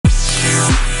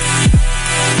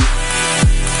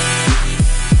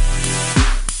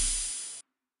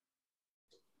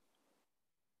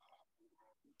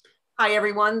Hi,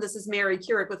 everyone. This is Mary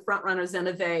Kurek with Frontrunners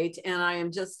Innovate, and I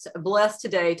am just blessed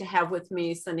today to have with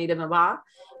me Sonita Mbah,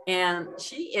 and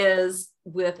she is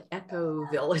with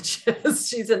Ecovillages.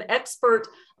 She's an expert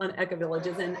on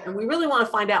ecovillages, and we really want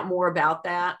to find out more about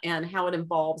that and how it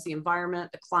involves the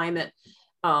environment, the climate,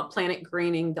 planet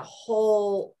greening, the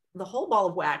whole ball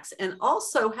of wax, and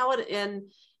also how it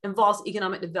involves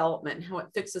economic development and how it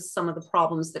fixes some of the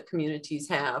problems that communities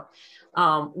have.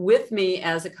 With me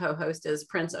as a co-host is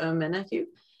Prince Omenihu,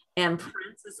 and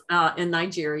Prince is in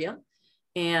Nigeria.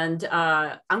 And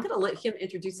I'm going to let him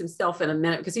introduce himself in a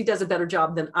minute because he does a better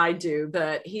job than I do.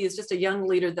 But he is just a young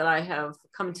leader that I have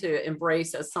come to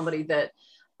embrace as somebody that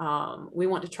we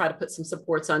want to try to put some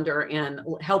supports under and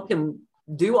help him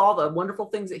do all the wonderful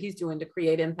things that he's doing to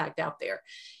create impact out there.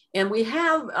 And we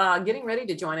have getting ready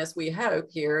to join us, we hope,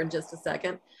 here in just a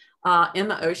second,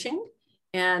 Emma Ochieng.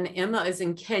 And Emma is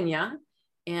in Kenya,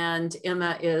 and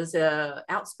Emma is an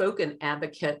outspoken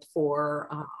advocate for,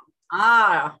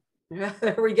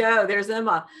 there we go, there's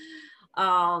Emma,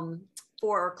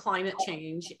 for climate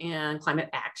change and climate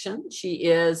action. She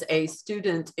is a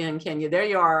student in Kenya. There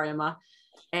you are, Emma.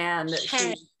 And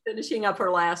she's finishing up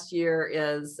her last year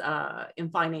is in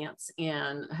finance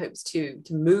and hopes to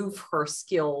move her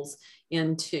skills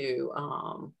into,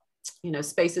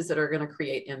 spaces that are going to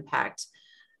create impact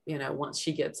once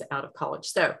she gets out of college.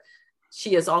 So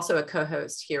she is also a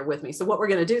co-host here with me. So what we're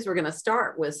going to do is we're going to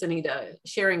start with Sonita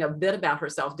sharing a bit about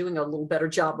herself, doing a little better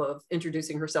job of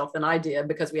introducing herself than I did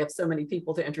because we have so many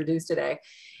people to introduce today.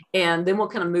 And then we'll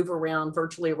kind of move around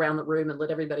virtually around the room and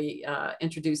let everybody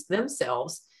introduce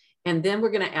themselves. And then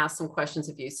we're going to ask some questions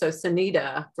of you. So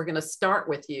Sonita, we're going to start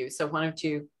with you. So why don't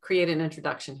you create an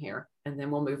introduction here and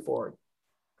then we'll move forward.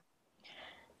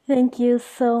 Thank you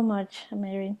so much,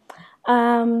 Mary.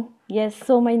 Yes,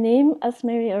 so my name, as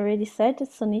Mary already said, is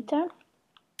Sonita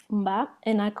Mbah,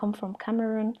 and I come from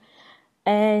Cameroon.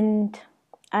 And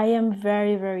I am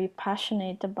very, very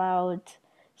passionate about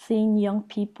seeing young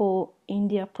people in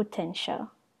their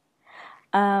potential,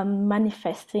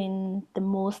 manifesting the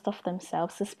most of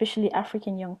themselves, especially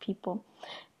African young people.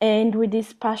 And with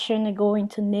this passion, I go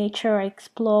into nature, I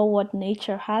explore what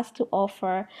nature has to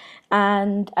offer,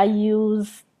 and I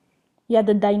use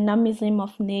the dynamism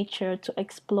of nature to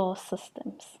explore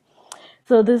systems.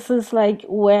 So this is like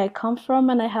where I come from,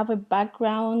 and I have a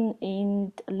background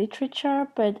in literature,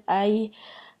 but I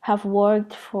have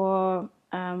worked for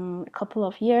a couple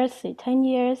of years, say 10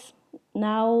 years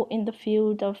now, in the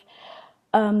field of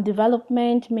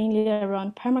development, mainly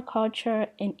around permaculture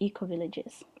and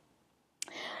ecovillages.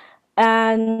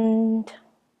 And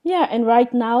and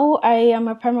right now I am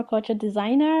a permaculture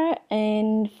designer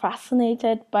and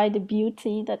fascinated by the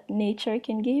beauty that nature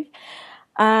can give.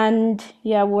 And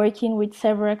working with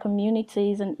several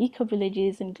communities and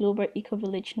eco-villages and global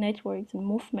eco-village networks and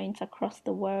movements across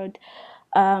the world,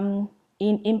 in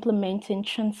implementing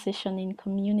transitioning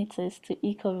communities to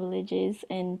eco-villages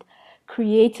and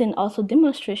creating also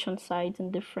demonstration sites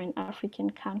in different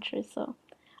African countries. So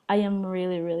I am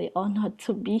really, really honored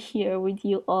to be here with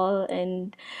you all.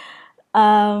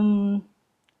 Um,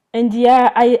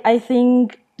 I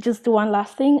think just one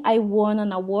last thing, I won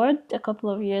an award a couple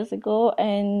of years ago,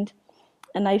 and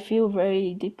I feel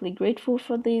very deeply grateful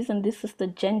for this. And this is the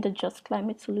Gender Just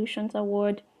Climate Solutions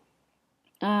Award,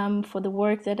 for the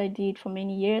work that I did for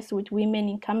many years with women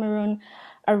in Cameroon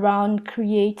around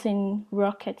creating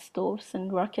rocket stoves.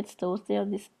 And rocket stoves, they are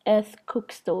these earth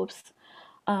cook stoves,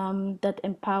 that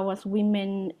empowers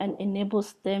women and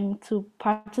enables them to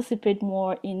participate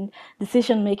more in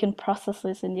decision-making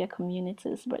processes in their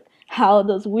communities. But how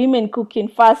does women cooking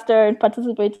faster and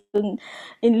participate in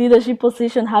leadership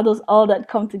position, how does all that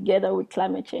come together with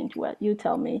climate change? Well, you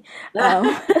tell me.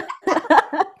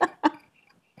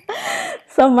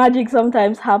 Some magic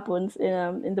sometimes happens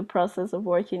in the process of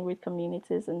working with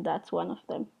communities, and that's one of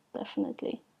them,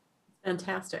 definitely.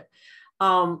 Fantastic.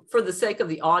 For the sake of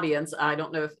the audience, I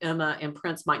don't know if Emma and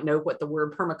Prince might know what the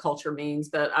word permaculture means,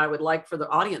 but I would like for the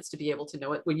audience to be able to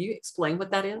know it. Will you explain what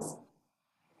that is?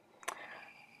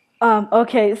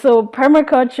 Okay, so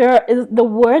permaculture is, the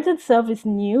word itself is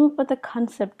new, but the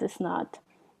concept is not.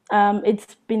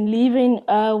 It's been living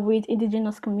with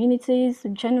indigenous communities,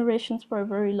 generations for a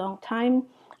very long time,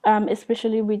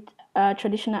 especially with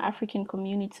traditional African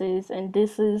communities. And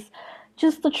this is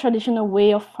just the traditional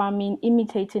way of farming,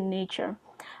 imitating nature.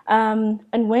 And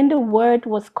when the word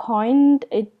was coined,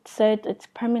 it said it's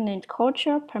permanent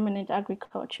culture, permanent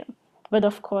agriculture. But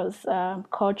of course,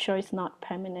 culture is not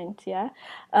permanent, yeah?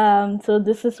 So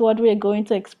this is what we're going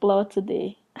to explore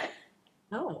today.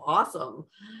 Oh, awesome.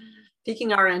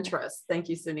 piquing our interest. Thank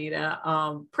you,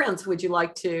 Sonita. Prince, would you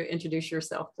like to introduce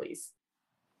yourself, please?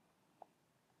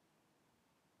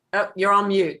 Oh, you're on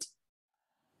mute.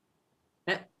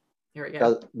 Here we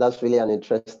go. That's really an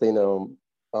interesting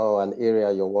an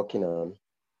area you're working on.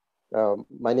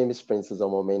 My name is Prince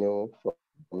Omenihu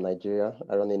from Nigeria.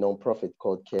 I run a nonprofit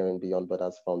called Caring Beyond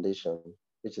Borders Foundation,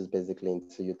 which is basically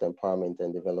into youth empowerment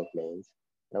and development.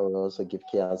 And we also give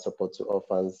care and support to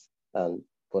orphans and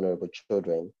vulnerable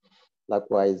children.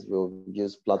 Likewise, we'll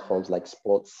use platforms like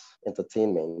sports,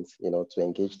 entertainment, to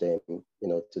engage them,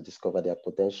 to discover their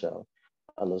potential.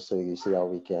 And also you see how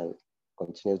we can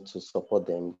continue to support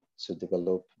them to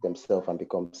develop themselves and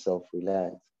become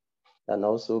self-reliant. And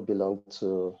also belong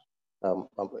to, I'm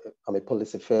a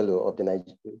policy fellow of the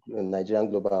Nigerian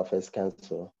Global Affairs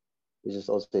Council, which is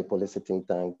also a policy think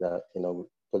tank that,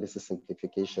 policy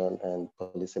simplification and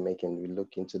policy making, we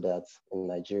look into that in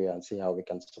Nigeria and see how we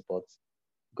can support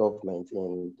government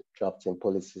in drafting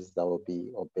policies that will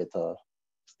be of better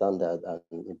standard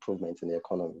and improvement in the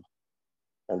economy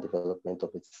and development of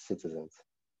its citizens.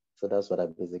 So that's what I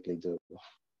basically do.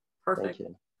 Perfect. Thank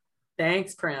you.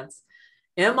 Thanks, Prince.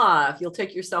 Emma, if you'll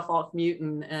take yourself off mute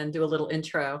and do a little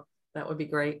intro, that would be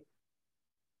great.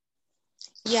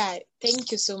 Yeah,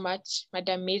 thank you so much,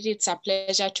 Madam Mary. It's a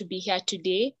pleasure to be here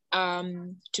today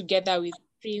together with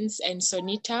Prince and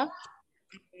Sonita.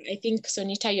 I think,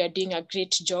 Sonita, you're doing a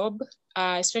great job,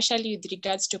 especially with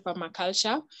regards to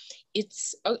permaculture.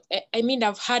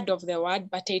 I've heard of the word,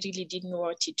 but I really didn't know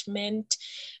what it meant.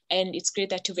 And it's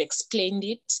great that you've explained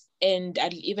it. And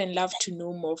I'd even love to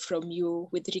know more from you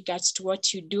with regards to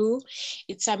what you do.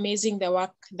 It's amazing the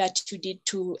work that you did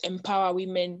to empower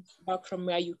women back from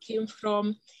where you came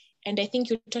from. And I think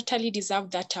you totally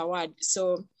deserve that award.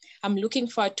 So I'm looking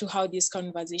forward to how this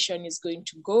conversation is going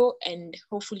to go, and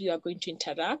hopefully you are going to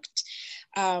interact.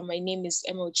 My name is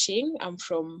Ochieng. I'm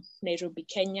from Nairobi,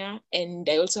 Kenya, and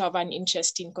I also have an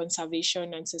interest in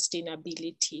conservation and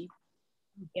sustainability.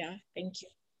 Yeah, thank you.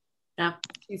 Yeah,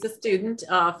 she's a student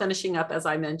finishing up, as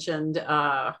I mentioned,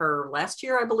 her last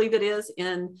year, I believe it is,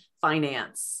 in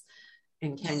finance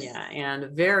in Kenya,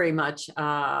 and very much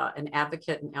an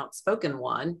advocate and outspoken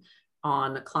one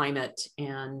on climate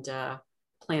and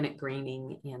planet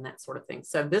greening and that sort of thing.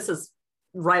 So this is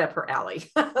right up her alley.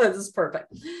 This is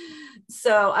perfect.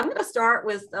 So I'm going to start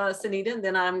with Sonita, and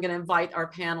then I'm going to invite our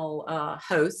panel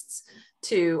hosts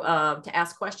to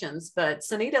ask questions. But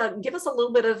Sonita, give us a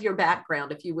little bit of your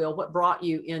background, if you will. What brought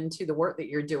you into the work that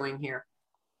you're doing here?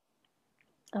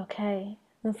 Okay,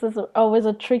 this is always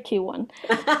a tricky one.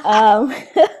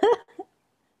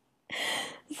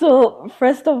 So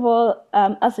first of all,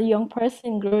 as a young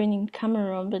person growing in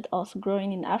Cameroon, but also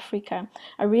growing in Africa,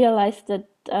 I realized that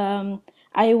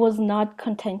I was not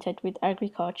contented with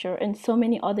agriculture, and so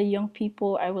many other young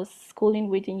people I was schooling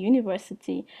with in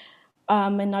university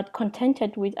and not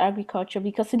contented with agriculture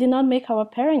because it did not make our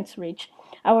parents rich.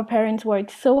 Our parents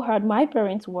worked so hard. My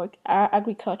parents are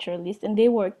agriculturalists, and they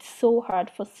worked so hard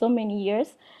for so many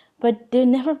years, but they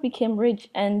never became rich.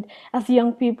 And as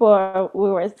young people, we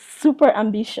were super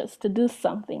ambitious to do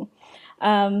something,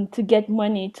 to get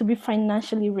money, to be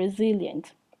financially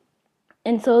resilient.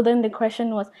 And so then the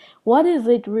question was, what is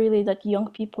it really that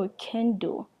young people can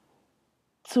do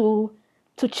to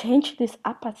change this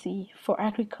apathy for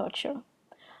agriculture?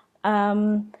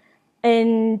 And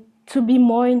to be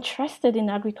more interested in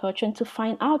agriculture and to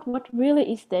find out what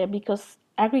really is there, because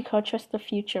agriculture is the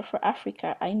future for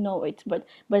Africa. I know it, but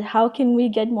how can we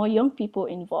get more young people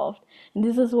involved? And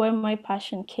this is where my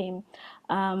passion came.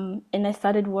 And I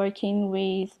started working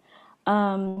with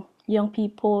young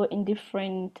people in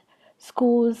different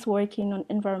schools, working on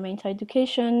environmental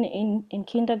education in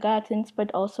kindergartens,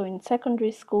 but also in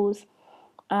secondary schools.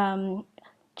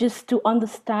 Just to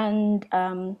understand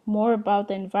more about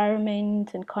the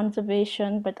environment and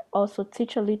conservation, but also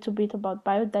teach a little bit about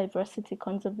biodiversity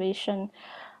conservation,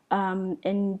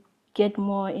 and get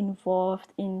more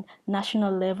involved in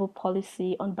national level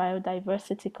policy on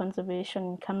biodiversity conservation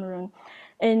in Cameroon.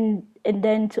 And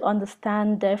then to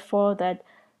understand, therefore, that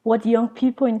what young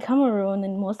people in Cameroon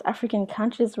and most African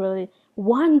countries really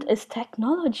want is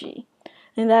technology,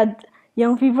 and that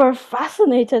young people are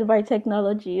fascinated by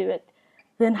technology. But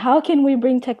then how can we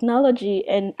bring technology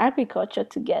and agriculture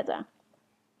together?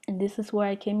 And this is where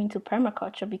I came into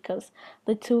permaculture, because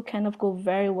the two kind of go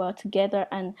very well together.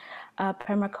 And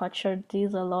permaculture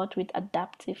deals a lot with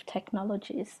adaptive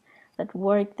technologies that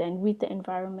work then with the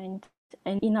environment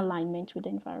and in alignment with the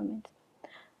environment.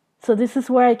 So this is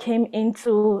where I came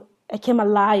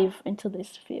alive into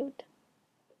this field.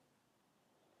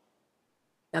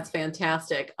 That's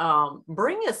fantastic.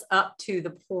 Bring us up to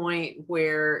the point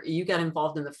where you got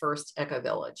involved in the first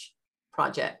Ecovillage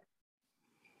project.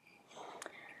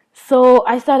 So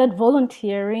I started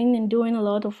volunteering and doing a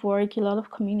lot of work, a lot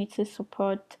of community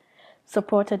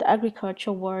supported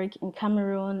agriculture work in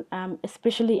Cameroon,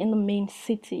 especially in the main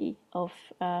city of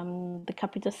the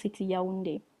capital city,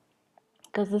 Yaoundé,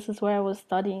 because this is where I was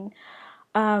studying.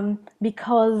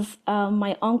 Because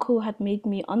my uncle had made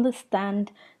me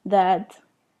understand that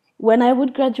when I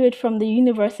would graduate from the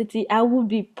university, I would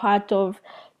be part of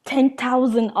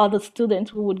 10,000 other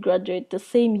students who would graduate the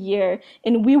same year,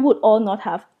 and we would all not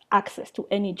have access to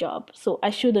any job. So I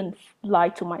shouldn't lie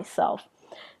to myself.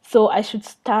 So I should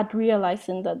start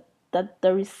realizing that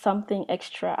there is something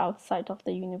extra outside of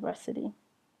the university.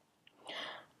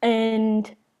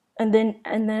 And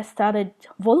and I started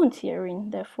volunteering,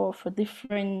 therefore, for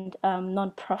different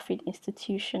non-profit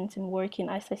institutions and working,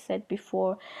 as I said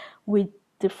before, with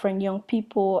different young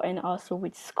people and also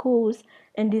with schools.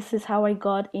 And this is how I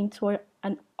got into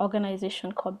an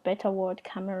organization called Better World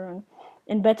Cameroon.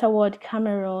 And Better World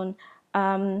Cameroon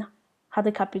had had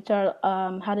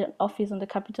an office in the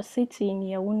capital city in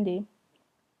Yaoundé.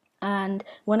 And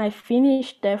when I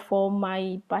finished, therefore,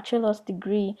 my bachelor's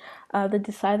degree, they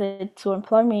decided to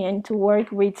employ me and to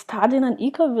work with starting an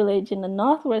eco-village in the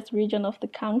northwest region of the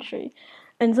country.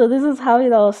 And so this is how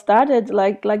it all started,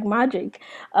 like magic,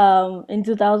 in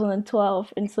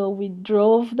 2012. And so we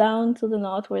drove down to the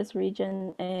northwest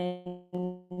region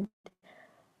and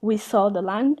we saw the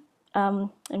land, and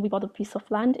we bought a piece of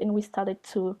land and we started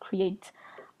to create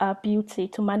beauty,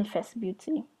 to manifest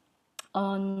beauty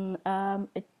on a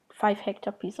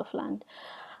 5-hectare piece of land.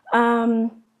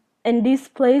 And this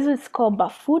place is called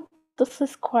Bafut. This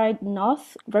is quite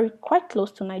north, quite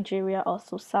close to Nigeria,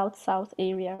 also south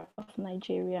area of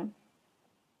Nigeria.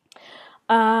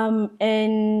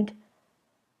 And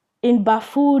in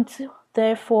Bafut,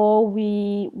 therefore,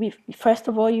 we first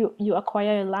of all, you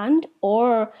acquire land,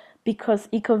 or because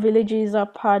eco-villages are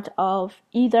part of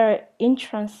either in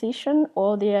transition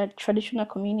or they are traditional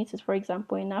communities. For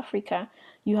example, in Africa,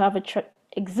 you have a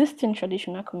existing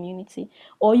traditional community,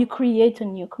 or you create a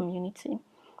new community.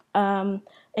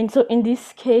 And so in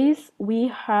this case, we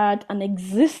had an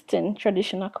existing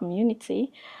traditional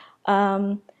community,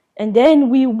 and then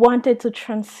we wanted to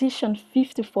transition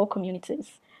 54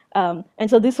 communities. And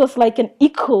so this was like an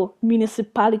eco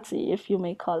municipality, if you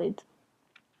may call it.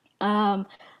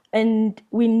 And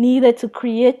we needed to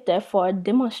create, therefore, a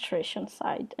demonstration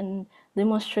site. And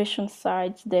demonstration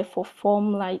sites, therefore,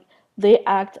 they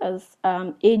act as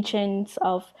agents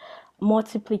of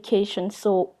multiplication.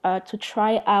 So to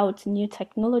try out new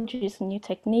technologies, new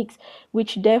techniques,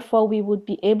 which therefore we would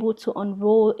be able to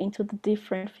unroll into the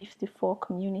different 54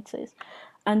 communities.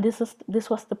 And this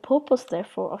was the purpose,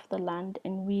 therefore, of the land.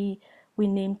 And we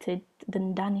named it the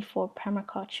Ndani for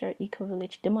Permaculture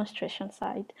Ecovillage Demonstration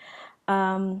Site.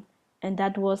 And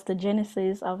that was the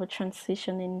genesis of a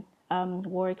transitioning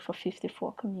work for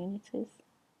 54 communities.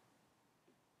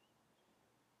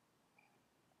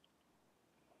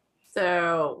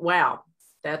 So, wow,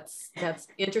 that's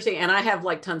interesting. And I have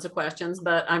like tons of questions,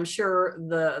 but I'm sure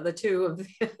the two of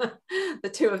the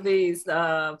two of these,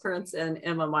 Prince and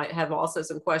Emma, might have also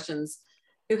some questions.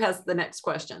 Who has the next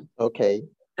question? Okay.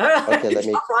 Okay, let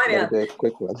me do a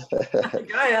quick one. Go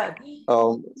ahead.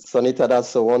 Sonita, that's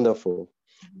so wonderful.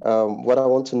 What I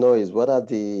want to know is, what are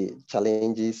the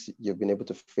challenges you've been able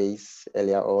to face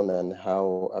earlier on, and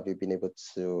how have you been able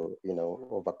to,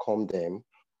 overcome them?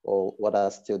 Or what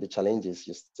are still the challenges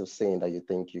you're still seeing that you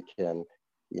think you can,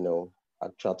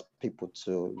 attract people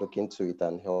to look into it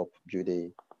and help build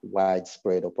a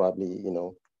widespread, or probably,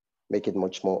 make it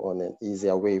much more on an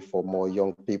easier way for more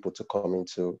young people to come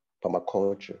into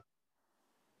permaculture?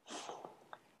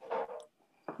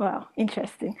 Wow,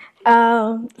 interesting.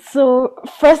 So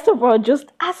first of all,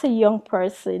 just as a young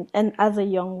person and as a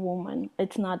young woman,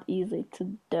 it's not easy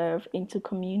to delve into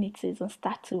communities and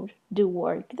start to do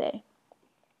work there.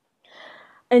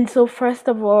 And so first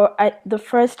of all, the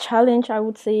first challenge I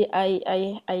would say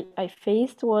I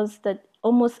faced was that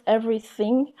almost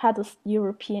everything had a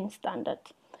European standard.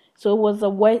 So it was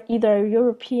either a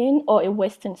European or a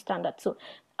Western standard. So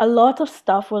a lot of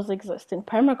stuff was existing.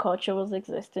 Permaculture was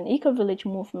existing. Eco-village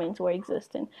movements were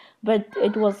existing, but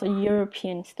it was a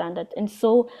European standard. And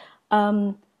so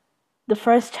the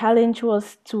first challenge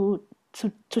was to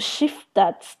shift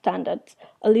that standard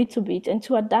a little bit and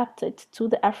to adapt it to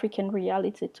the African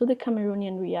reality, to the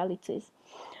Cameroonian realities.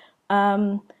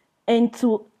 And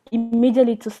to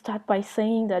immediately to start by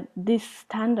saying that these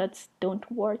standards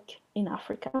don't work in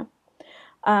Africa.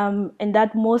 And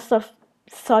that most of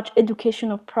such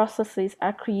educational processes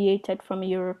are created from a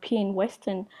European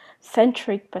Western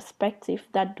centric perspective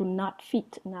that do not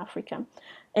fit in Africa.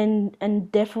 And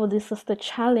therefore, this is the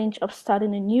challenge of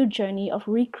starting a new journey of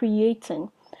recreating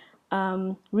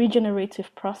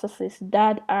regenerative processes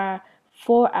that are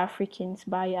for Africans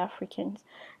by Africans.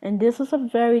 And this is a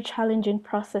very challenging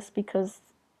process because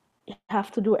you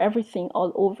have to do everything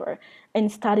all over and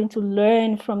starting to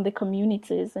learn from the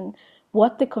communities and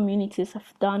what the communities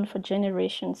have done for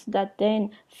generations that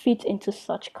then fit into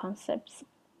such concepts.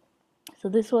 So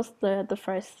this was the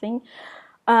first thing.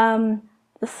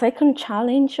 The second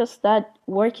challenge is that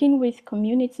working with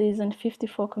communities and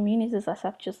 54 communities, as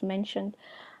I've just mentioned,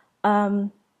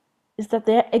 is that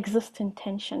there exist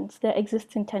tensions, there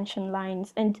exist tension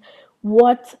lines, and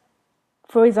what,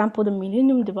 for example, the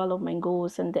Millennium Development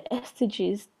Goals and the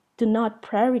SDGs do not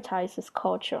prioritize is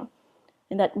culture.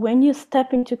 And that when you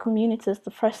step into communities,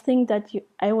 the first thing that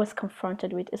I was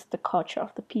confronted with is the culture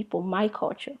of the people, my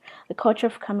culture, the culture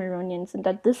of Cameroonians, and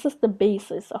that this is the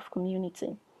basis of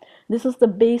community. This is the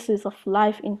basis of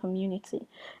life in community.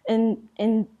 And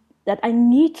that I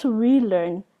need to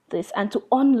relearn this and to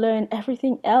unlearn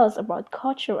everything else about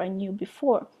culture I knew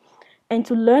before, and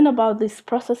to learn about these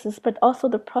processes, but also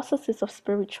the processes of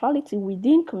spirituality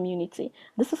within community.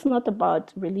 This is not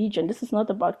about religion. This is not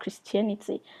about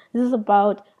Christianity. This is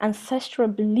about ancestral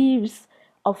beliefs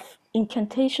of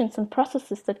incantations and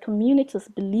processes that communities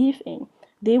believe in.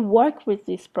 They work with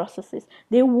these processes.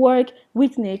 They work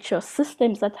with nature,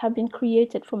 systems that have been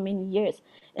created for many years.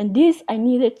 And this I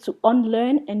needed to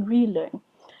unlearn and relearn,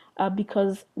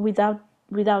 because without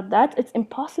that, it's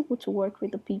impossible to work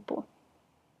with the people.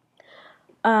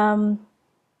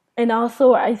 And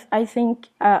also, I think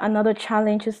another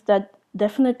challenge is that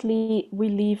definitely we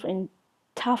live in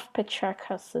tough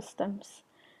patriarchal systems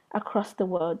across the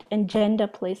world, and gender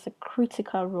plays a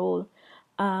critical role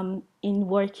in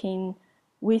working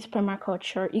with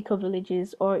permaculture,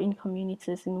 eco-villages, or in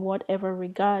communities in whatever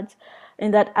regards.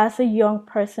 And that as a young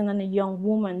person and a young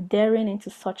woman daring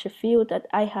into such a field, that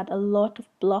I had a lot of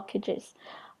blockages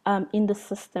in the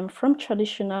system from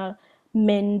traditional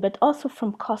men, but also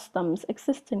from customs,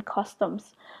 existing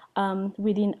customs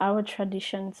within our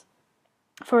traditions.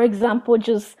 For example,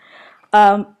 just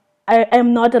I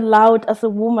am not allowed as a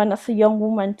woman, as a young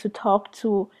woman, to talk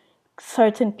to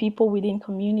certain people within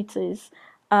communities.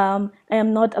 I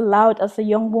am not allowed as a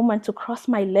young woman to cross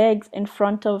my legs in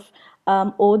front of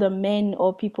older men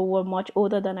or people who are much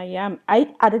older than I am.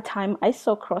 At the time, I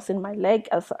saw crossing my leg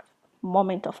as a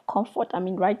moment of comfort. I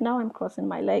mean, right now I'm crossing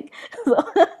my leg, so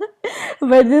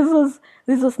but this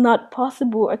was not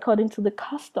possible according to the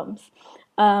customs.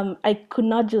 I could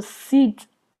not just sit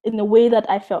in a way that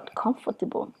I felt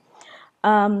comfortable.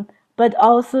 But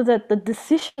also that the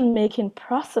decision-making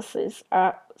processes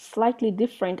are slightly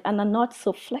different and are not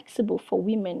so flexible for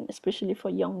women, especially for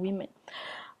young women.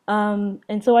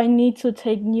 And so I need to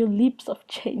take new leaps of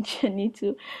change. I need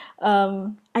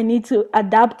to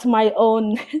adapt my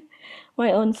own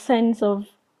my own sense of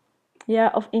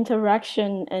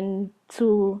interaction, and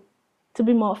to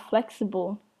be more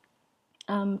flexible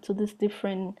to these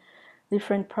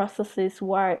different processes,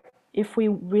 where if we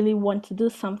really want to do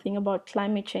something about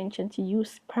climate change and to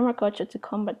use permaculture to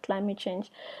combat climate change,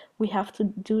 we have to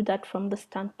do that from the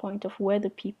standpoint of where the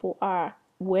people are,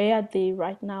 where are they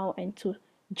right now, and to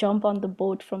jump on the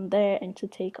boat from there and to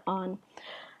take on.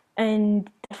 And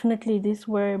definitely these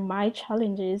were my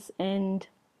challenges, and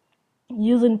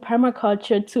using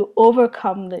permaculture to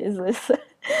overcome this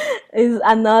is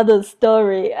another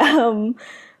story.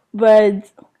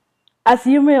 But as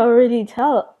you may already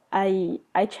tell, I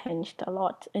changed a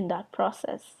lot in that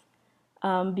process,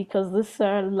 because these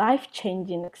are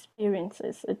life-changing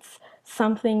experiences. It's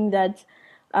something that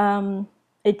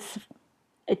it's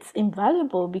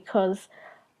invaluable, because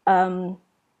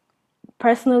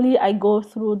personally I go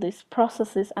through these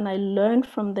processes and I learn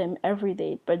from them every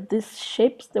day. But this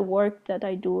shapes the work that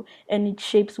I do, and it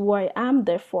shapes who I am,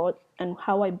 therefore, and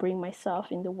how I bring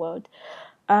myself in the world.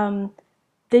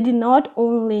 They did not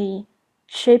only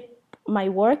shape my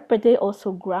work, but they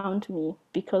also ground me,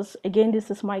 because again, this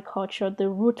is my culture. They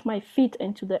root my feet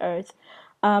into the earth,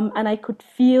 and I could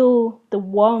feel the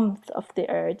warmth of the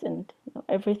earth, and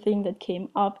everything that came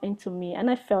up into me, and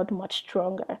I felt much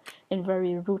stronger and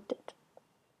very rooted.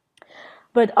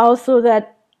 But also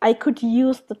that I could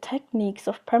use the techniques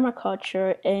of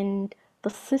permaculture and the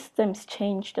systems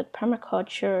change that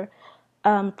permaculture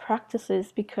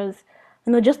practices, because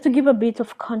just to give a bit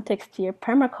of context here,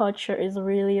 permaculture is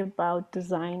really about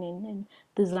designing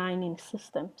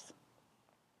systems.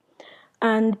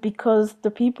 And because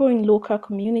the people in local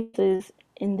communities,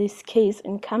 in this case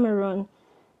in Cameroon,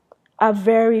 are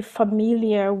very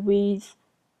familiar with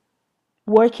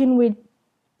working with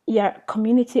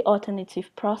community alternative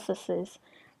processes,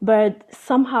 but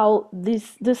somehow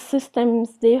these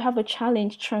systems, they have a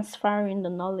challenge transferring the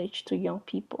knowledge to young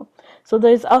people. So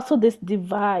there's also this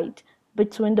divide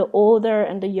between the older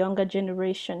and the younger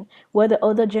generation, where the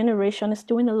older generation is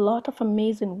doing a lot of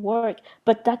amazing work,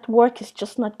 but that work is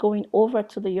just not going over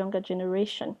to the younger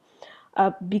generation.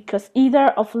 Because either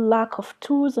of lack of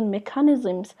tools and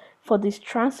mechanisms for this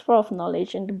transfer of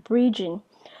knowledge and the bridging,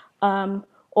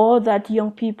 or that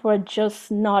young people are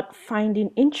just not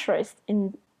finding interest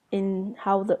in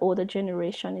how the older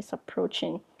generation is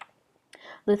approaching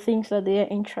the things that they are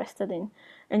interested in.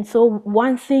 And so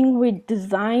one thing with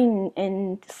design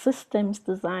and systems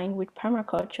design with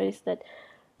permaculture is that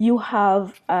you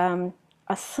have a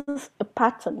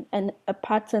pattern, and a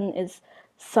pattern is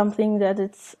something that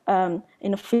it's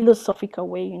in a philosophical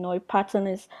way. You know, a pattern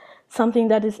is something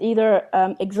that is either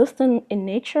existent in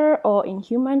nature or in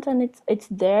humans, and it's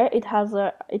there. It has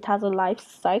a life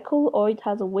cycle, or it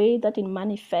has a way that it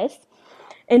manifests.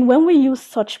 And when we use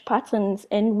such patterns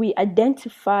and we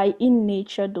identify in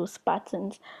nature those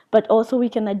patterns, but also we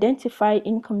can identify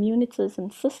in communities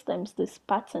and systems these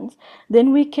patterns,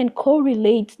 then we can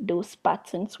correlate those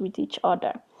patterns with each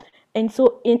other. And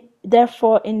so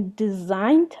therefore, in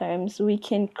design terms, we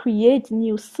can create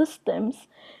new systems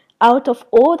out of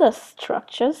older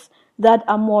structures that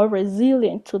are more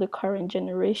resilient to the current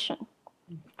generation.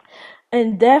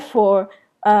 And therefore,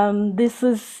 this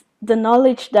is the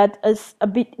knowledge that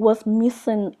was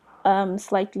missing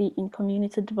slightly in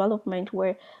community development,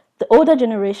 where the older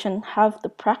generation have the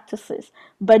practices,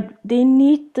 but they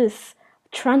need this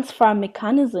transfer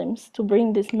mechanisms to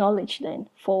bring this knowledge then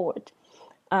forward.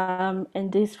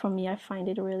 And this, for me, I find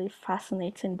it really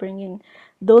fascinating, bringing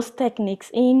those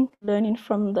techniques in, learning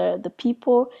from the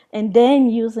people, and then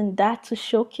using that to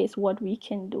showcase what we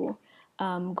can do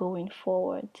going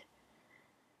forward.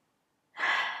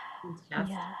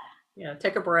 Fantastic. Yeah. Yeah,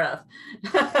 take a breath.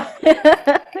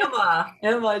 Emma,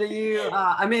 do you?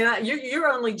 I mean, you're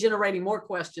only generating more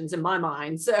questions in my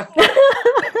mind. So,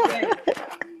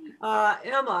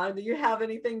 Emma, do you have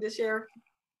anything to share?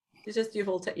 It's just you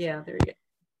hold. Yeah, there you go.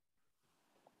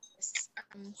 Yes,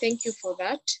 thank you for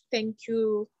that. Thank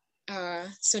you,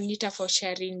 Sonita, for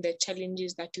sharing the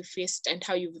challenges that you faced and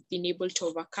how you've been able to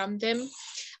overcome them.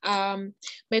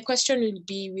 My question will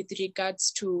be with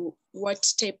regards to what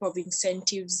type of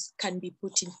incentives can be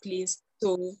put in place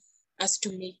so as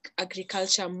to make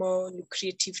agriculture more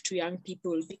lucrative to young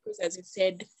people, because as you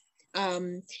said,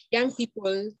 young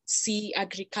people see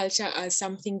agriculture as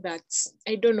something that's,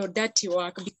 I don't know, dirty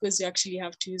work, because you actually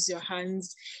have to use your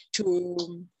hands to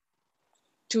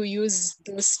use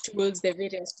those tools, the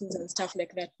various tools and stuff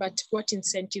like that. But what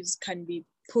incentives can be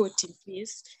put in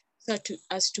place so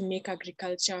as to make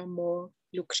agriculture more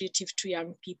lucrative to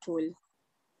young people?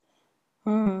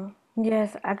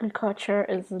 Yes, agriculture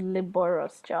is a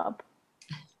laborious job.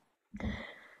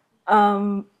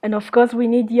 And of course, we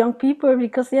need young people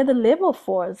because they're the labor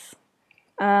force.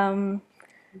 And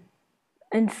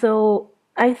so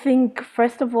I think,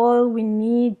 first of all, we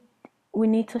need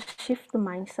to shift the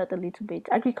mindset a little bit.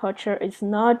 Agriculture is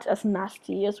not as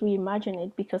nasty as we imagine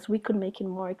it, because we could make it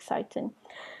more exciting.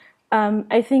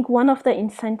 I think one of the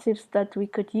incentives that we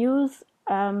could use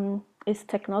is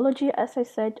technology, as I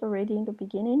said already in the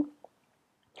beginning.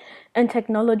 And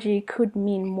technology could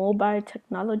mean mobile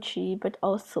technology, but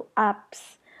also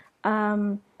apps,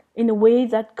 in a way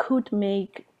that could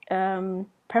make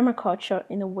permaculture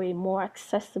in a way more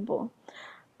accessible.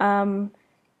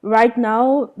 Right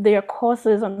now, there are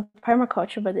courses on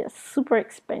permaculture, but they're super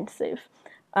expensive.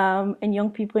 And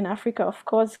young people in Africa, of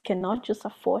course, cannot just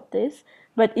afford this.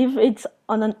 But if it's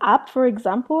on an app, for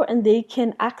example, and they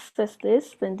can access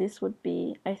this, then this would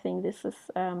be, I think this is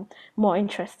more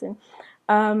interesting.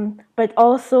 But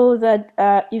also that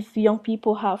if young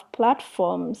people have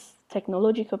platforms,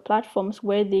 technological platforms,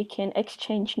 where they can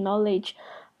exchange knowledge,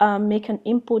 make an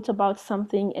input about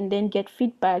something, and then get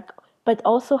feedback, but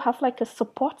also have like a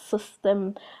support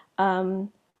system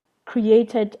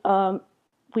created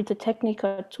with a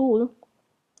technical tool,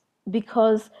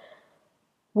 because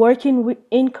working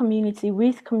in community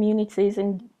with communities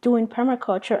and doing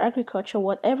permaculture, agriculture,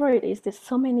 whatever it is, there's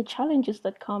so many challenges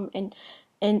that come, and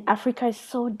Africa is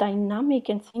so dynamic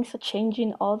and things are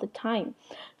changing all the time.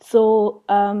 So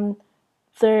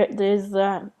there's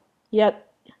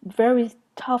very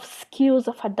tough skills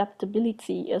of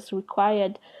adaptability is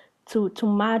required to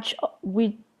match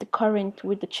with the current,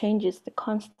 with the changes, the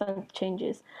constant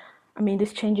changes. I mean,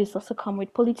 these changes also come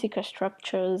with political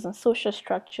structures and social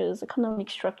structures, economic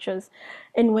structures.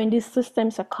 And when these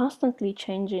systems are constantly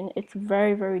changing, it's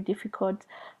very, very difficult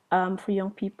for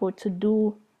young people to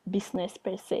do business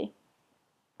per se.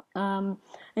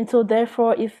 And so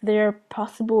therefore, if there are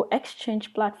possible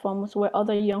exchange platforms where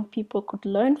other young people could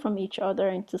learn from each other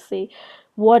and to say,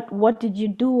 what did you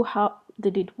do? How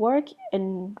did it work?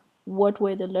 And what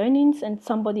were the learnings? And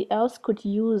somebody else could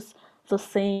use the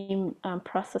same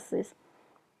processes.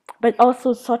 But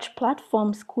also such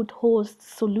platforms could host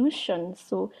solutions.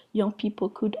 So young people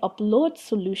could upload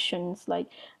solutions. Like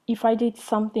if I did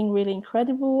something really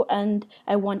incredible and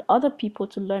I want other people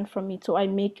to learn from it, so I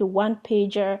make a one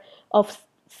pager of,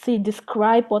 say,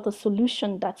 describe what that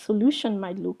solution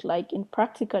might look like in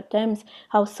practical terms,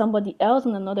 how somebody else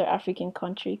in another African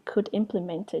country could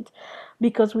implement it,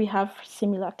 because we have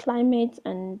similar climates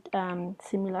and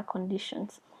similar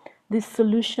conditions. These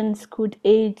solutions could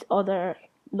aid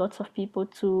lots of people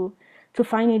to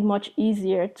find it much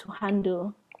easier to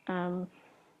handle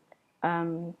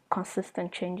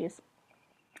consistent changes.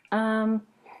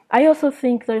 I also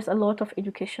think there's a lot of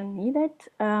education needed.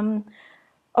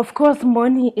 Of course,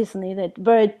 money is needed,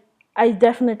 but I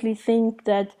definitely think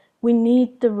that we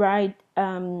need the right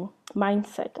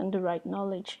mindset and the right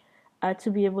knowledge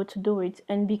to be able to do it.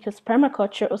 And because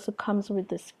permaculture also comes with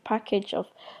this package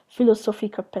of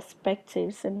philosophical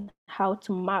perspectives and how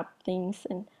to map things,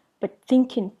 but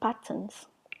thinking patterns.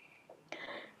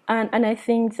 And I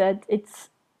think that it's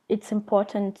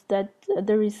important that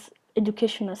there is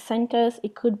educational centers.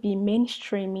 It could be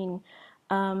mainstreaming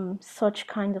such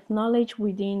kind of knowledge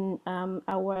within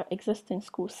our existing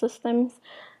school systems,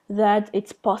 that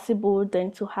it's possible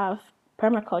then to have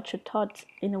permaculture taught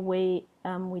in a way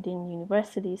within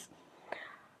universities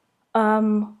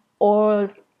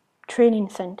or training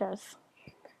centers.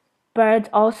 But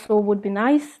also would be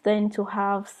nice then to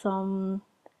have some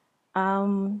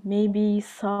maybe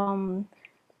some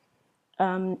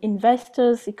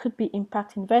investors. It could be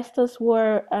impact investors who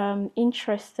are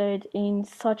interested in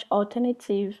such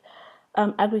alternative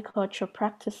agriculture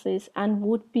practices and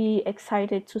would be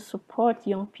excited to support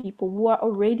young people who are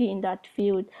already in that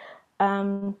field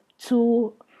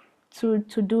to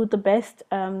do the best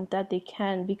that they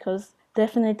can, because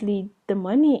definitely the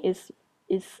money is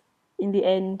in the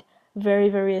end very,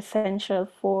 very essential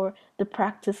for the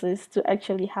practices to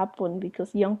actually happen,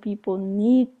 because young people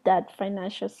need that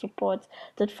financial support,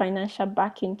 that financial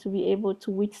backing to be able to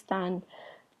withstand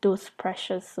those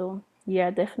pressures. So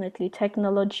yeah, definitely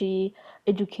technology,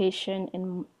 education,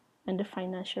 and the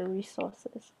financial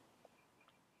resources.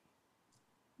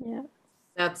 Yeah.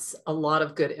 That's a lot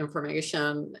of good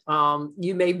information.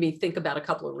 You made me think about a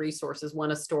couple of resources,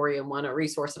 one a story and one a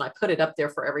resource, and I put it up there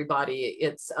for everybody.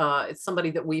 It's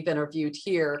somebody that we've interviewed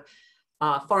here,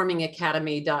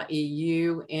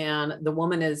 farmingacademy.eu, and the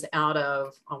woman is out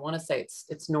of, I want to say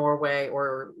it's Norway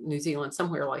or New Zealand,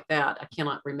 somewhere like that. I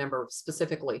cannot remember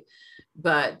specifically,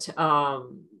 but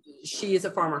she is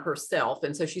a farmer herself,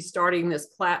 and so she's starting this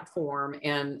platform,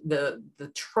 and the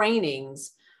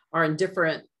trainings are in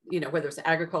different, whether it's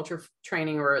agriculture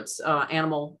training or it's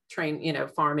animal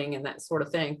farming and that sort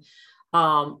of thing,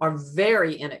 are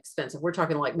very inexpensive. We're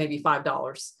talking like maybe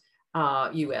 $5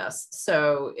 US.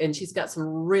 So, and she's got some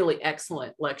really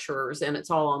excellent lecturers, and it's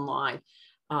all online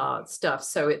stuff.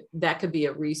 So that could be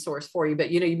a resource for you.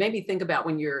 But, you made me think about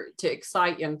when you're to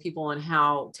excite young people and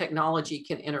how technology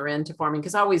can enter into farming.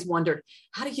 Because I always wondered,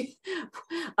 how do you,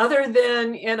 other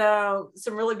than,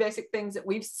 some really basic things that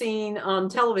we've seen on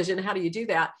television, how do you do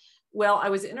that? Well, I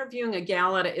was interviewing a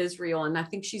gal out of Israel, and I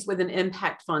think she's with an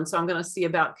impact fund. So I'm going to see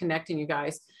about connecting you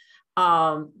guys.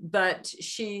 But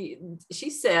she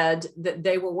said that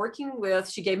they were working with,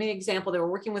 she gave me an example, they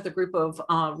were working with a group of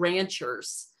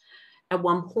ranchers at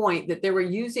one point, that they were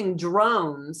using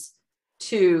drones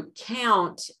to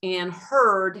count and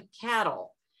herd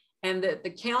cattle, and that the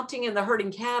counting and the herding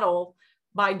cattle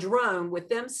by drone, with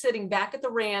them sitting back at the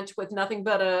ranch with nothing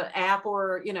but an app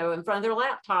or, in front of their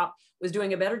laptop, was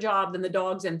doing a better job than the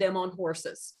dogs and them on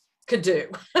horses could do.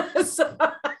 So,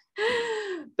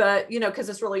 but, because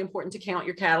it's really important to count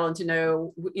your cattle and to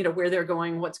know, where they're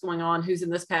going, what's going on, who's in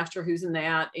this pasture, who's in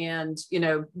that, and,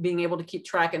 being able to keep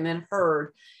track and then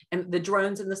herd. And the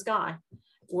drones in the sky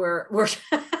were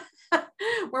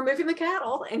moving the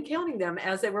cattle and counting them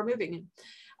as they were moving.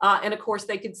 And of course,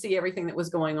 they could see everything that was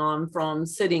going on from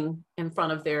sitting in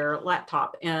front of their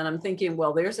laptop. And I'm thinking,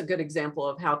 well, there's a good example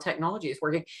of how technology is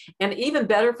working. And even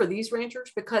better for these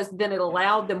ranchers, because then it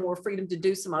allowed them more freedom to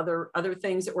do some other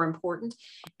things that were important.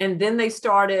 And then they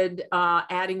started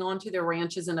adding on to their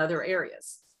ranches in other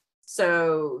areas.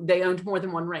 So they owned more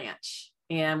than one ranch.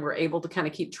 and we're able to kind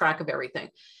of keep track of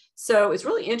everything. So it's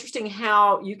really interesting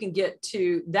how you can get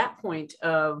to that point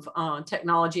of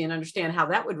technology and understand how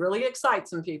that would really excite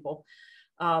some people.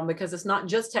 Because it's not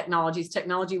just technology, it's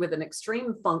technology with an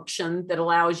extreme function that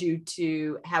allows you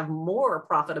to have more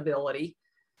profitability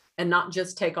and not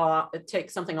just take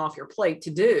something off your plate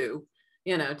to do,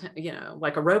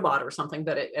 like a robot or something,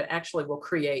 but it actually will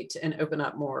create and open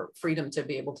up more freedom to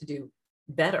be able to do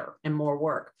better and more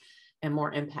work and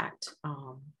more impact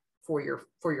for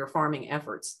your farming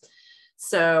efforts.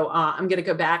 So I'm going to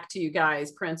go back to you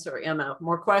guys, Prince or Emma,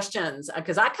 more questions,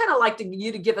 because I kind of like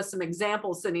you to give us some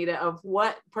examples, Sonita, of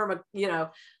what permaculture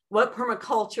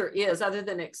is, other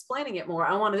than explaining it more.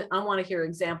 I want to hear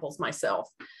examples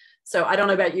myself. So I don't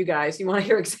know about you guys. You want to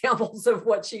hear examples of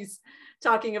what she's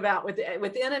talking about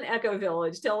within an eco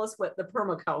village? Tell us what the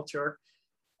permaculture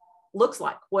looks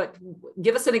like.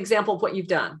 Give us an example of what you've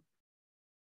done.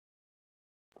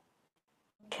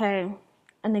 Okay.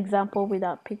 An example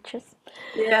without pictures.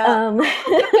 Yeah, we'll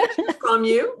get pictures from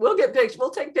you. We'll get pictures. We'll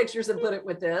take pictures and put it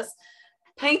with this.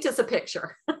 Paint us a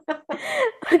picture.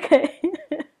 Okay.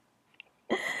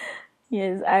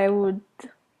 Yes, I would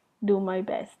do my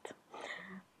best.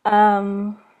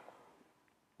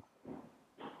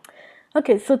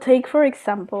 Okay, so take for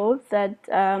example that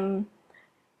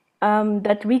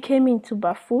that we came into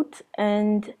Bafoot,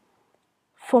 and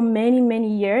for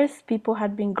many years people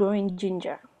had been growing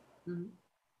ginger. Mm-hmm.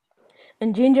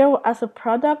 And ginger as a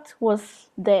product was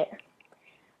there.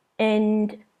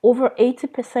 And over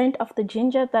 80% of the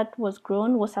ginger that was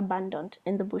grown was abandoned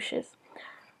in the bushes.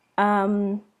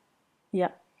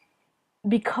 Yeah.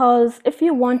 Because if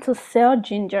you want to sell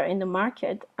ginger in the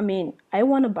market, I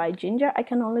want to buy ginger, I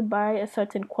can only buy a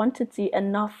certain quantity,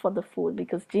 enough for the food,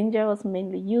 because ginger was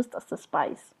mainly used as a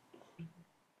spice.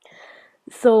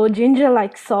 So ginger,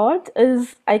 like salt,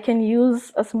 I can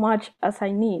use as much as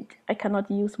I need. I cannot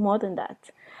use more than that.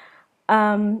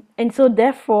 And so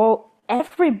therefore,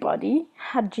 everybody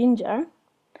had ginger,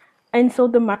 and so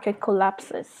the market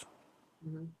collapses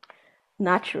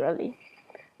naturally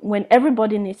when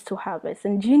everybody needs to harvest.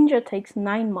 And ginger takes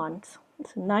 9 months.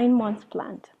 It's a 9-month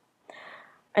plant.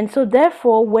 And so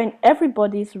therefore, when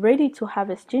everybody is ready to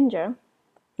harvest ginger,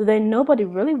 then nobody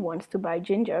really wants to buy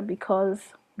ginger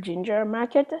because ginger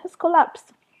market has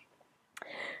collapsed.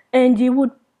 And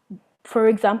for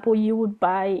example, you would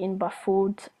buy in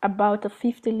Bafoot about a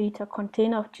 50-liter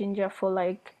container of ginger for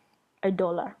like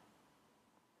 $1.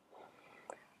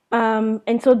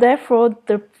 And so therefore,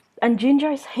 and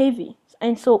ginger is heavy.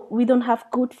 And so we don't have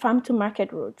good farm to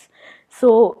market routes.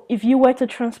 So if you were to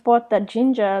transport that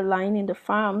ginger lying in the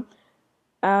farm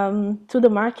to the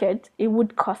market, it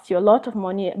would cost you a lot of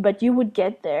money, but you would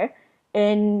get there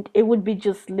and it would be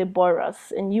just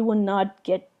laborious and you will not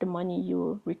get the money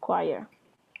you require.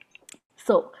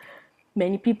 So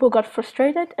many people got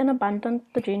frustrated and abandoned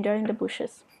the ginger in the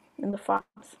bushes, in the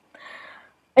farms.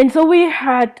 And so we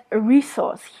had a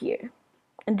resource here,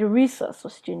 and the resource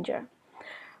was ginger.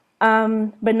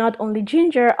 But not only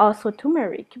ginger, also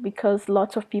turmeric, because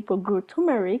lots of people grew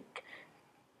turmeric.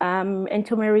 And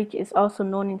turmeric is also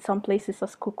known in some places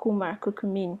as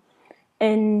curcumin.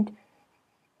 And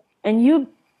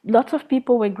lots of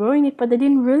people were growing it, but they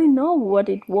didn't really know what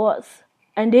it was.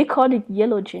 And they called it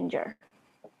yellow ginger.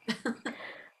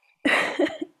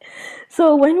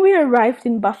 So when we arrived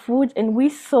in Bafoot and we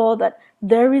saw that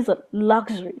there is a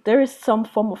luxury, there is some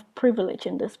form of privilege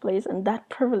in this place, and that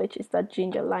privilege is that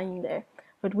ginger lying there,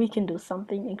 but we can do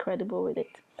something incredible with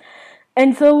it.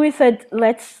 And so we said,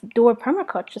 let's do a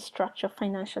permaculture structure,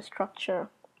 financial structure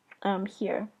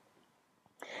here.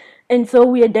 And so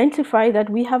we identify that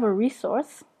we have a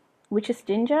resource, which is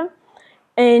ginger,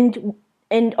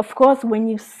 and of course, when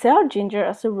you sell ginger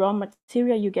as a raw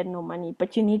material, you get no money,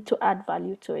 but you need to add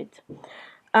value to it.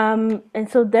 And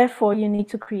so therefore, you need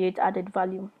to create added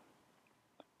value.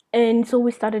 And so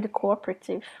we started a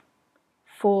cooperative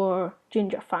for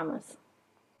ginger farmers.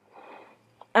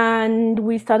 And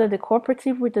we started a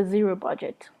cooperative with a zero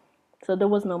budget. So there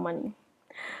was no money.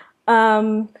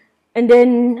 And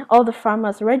then all the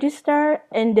farmers register,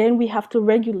 and then we have to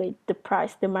regulate the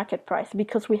price, the market price,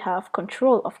 because we have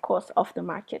control, of course, of the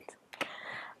market.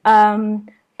 And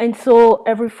so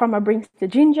every farmer brings the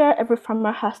ginger. Every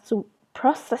farmer has to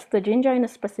process the ginger in a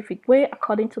specific way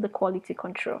according to the quality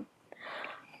control.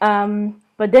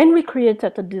 But then we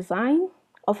created a design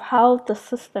of how the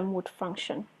system would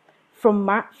function from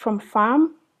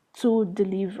farm to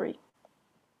delivery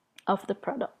of the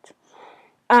product.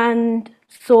 And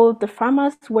so the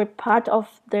farmers were part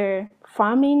of their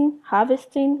farming,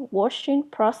 harvesting, washing,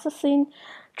 processing,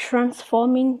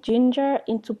 transforming ginger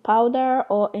into powder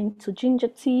or into ginger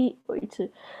tea or into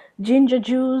ginger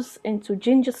juice, into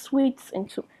ginger sweets,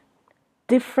 into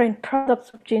different products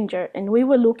of ginger. And we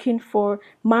were looking for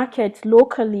markets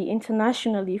locally,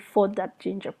 internationally for that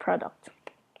ginger product.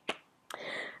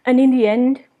 And in the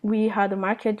end, we had a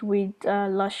market with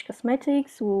Lush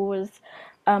Cosmetics, who was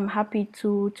happy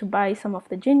to buy some of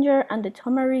the ginger and the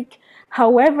turmeric.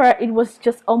 However, it was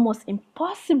just almost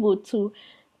impossible to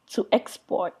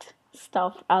export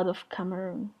stuff out of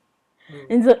Cameroon.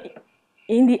 And so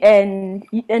in the end,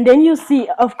 and then you see,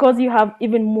 of course, you have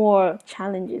even more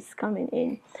challenges coming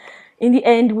in. In the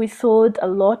end, we sold a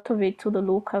lot of it to the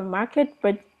local market,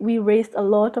 but we raised a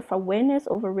lot of awareness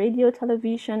over radio,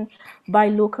 television, by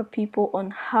local people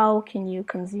on how can you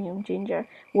consume ginger,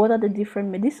 what are the different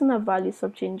medicinal values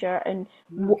of ginger, and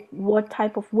what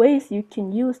type of ways you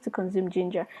can use to consume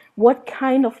ginger, what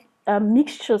kind of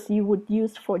mixtures you would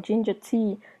use for ginger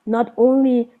tea, not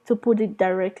only to put it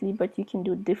directly, but you can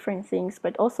do different things,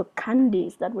 but also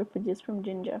candies that were produced from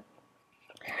ginger.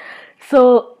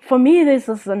 So for me, this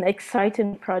is an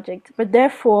exciting project, but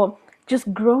therefore,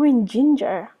 just growing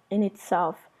ginger in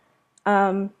itself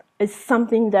is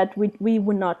something that we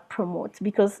would not promote,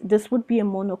 because this would be a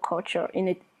monoculture in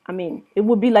it. I mean, it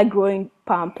would be like growing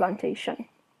palm plantation.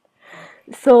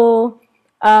 So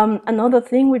another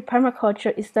thing with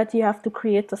permaculture is that you have to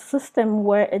create a system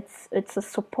where it's a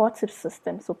supportive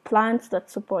system, so plants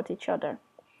that support each other.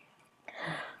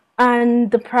 And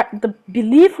the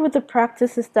belief with the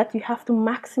practice is that you have to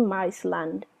maximize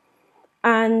land.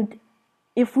 And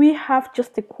if we have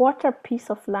just a quarter piece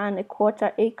of land, a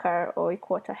quarter acre or a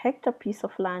quarter hectare piece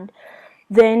of land,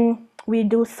 then we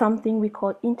do something we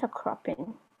call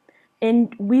intercropping.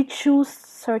 And we choose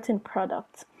certain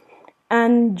products.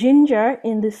 And ginger,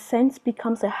 in this sense,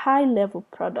 becomes a high-level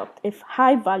product, a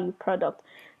high-value product.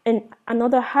 And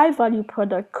another high-value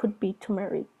product could be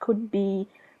turmeric, could be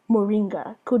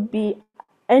moringa, could be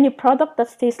any product that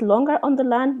stays longer on the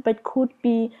land, but could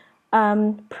be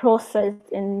processed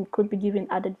and could be given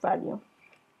added value.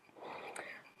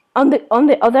 On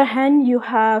the other hand, you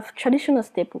have traditional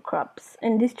staple crops,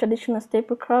 and these traditional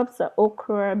staple crops are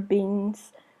okra,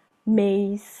 beans,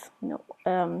 maize,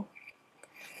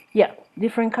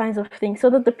 different kinds of things, so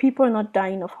that the people are not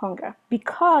dying of hunger.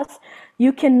 Because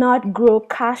you cannot grow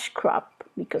cash crop,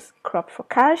 because crop for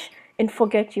cash, and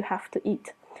forget you have to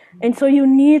eat. And so you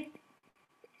need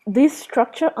this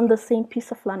structure on the same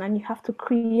piece of land, and you have to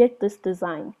create this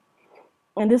design.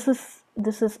 And this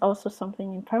is also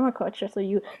something in permaculture. So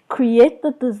you create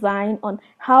the design on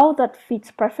how that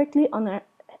fits perfectly on a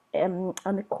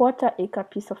quarter acre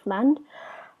piece of land,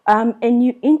 and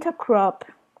you intercrop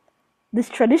these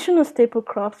traditional staple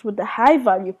crops with the high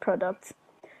value products,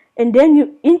 and then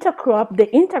you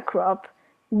intercrop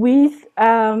with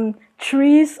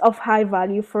trees of high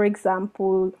value, for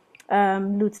example,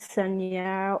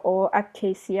 Lutania or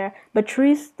Acacia, but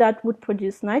trees that would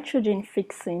produce nitrogen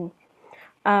fixing,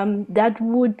 that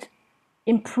would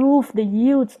improve the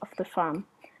yields of the farm.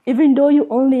 Even though you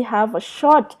only have a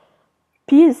short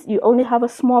piece, you only have a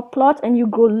small plot, and you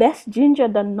grow less ginger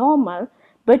than normal,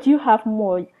 but you have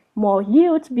more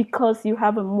yield because you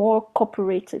have a more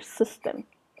cooperative system.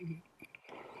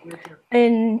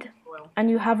 And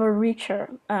you have a richer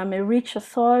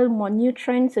soil, more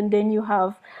nutrients, and then you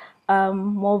have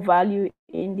more value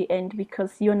in the end,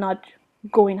 because you're not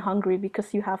going hungry,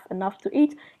 because you have enough to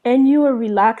eat, and you are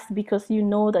relaxed because you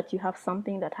know that you have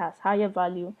something that has higher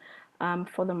value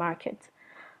for the market.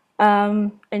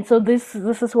 And so this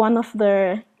is one of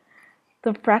the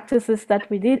practices that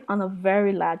we did on a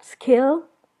very large scale,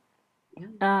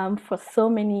 for so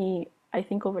many, I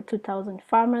think over 2,000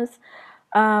 farmers.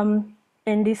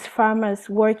 And these farmers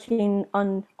working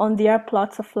on their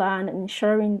plots of land,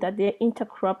 ensuring that they're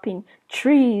intercropping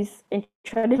trees and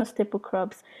traditional staple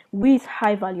crops with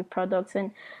high value products.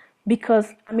 And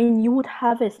because, I mean, you would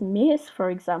harvest maize,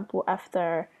 for example,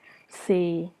 after,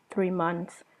 say, 3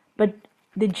 months, but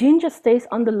the ginger stays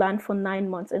on the land for 9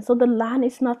 months. And so the land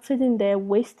is not sitting there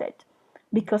wasted,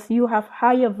 because you have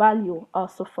higher value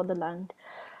also for the land.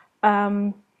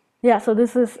 So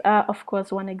this is, of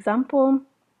course, one example.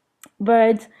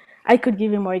 But I could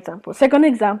give you more examples. Second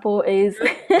example is,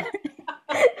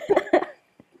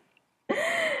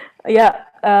 a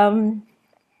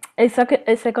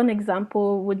second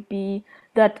example would be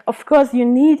that, of course, you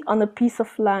need on a piece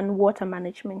of land water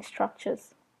management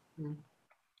structures.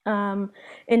 And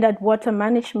that water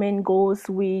management goes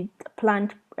with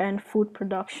plant and food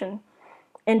production.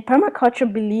 And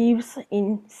permaculture believes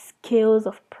in scales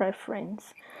of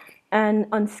preference. And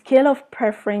on scale of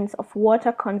preference of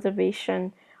water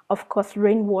conservation, of course,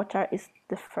 rainwater is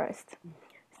the first.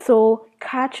 So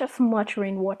catch as much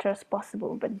rainwater as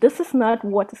possible. But this is not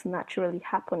what is naturally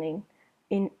happening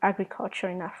in agriculture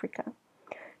in Africa.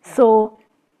 So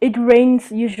it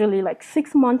rains usually like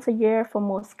 6 months a year for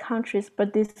most countries,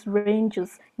 but this rain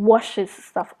just washes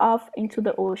stuff off into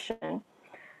the ocean.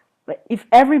 But if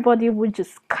everybody would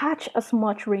just catch as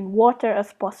much rainwater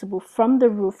as possible from the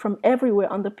roof, from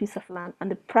everywhere on the piece of land,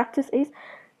 and the practice is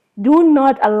do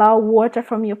not allow water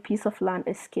from your piece of land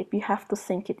escape. You have to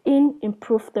sink it in,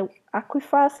 improve the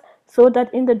aquifers so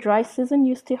that in the dry season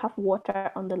you still have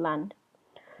water on the land.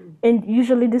 And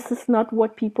usually this is not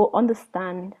what people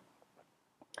understand.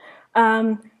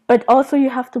 But also you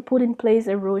have to put in place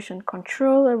erosion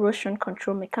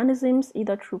control mechanisms,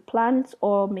 either through plants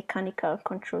or mechanical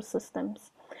control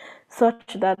systems,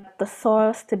 such that the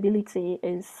soil stability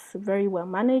is very well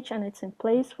managed and it's in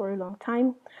place for a long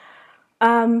time.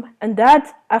 And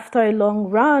that after a long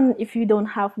run, if you don't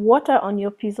have water on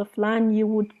your piece of land, you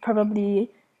would probably,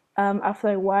 after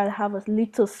a while, have a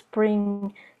little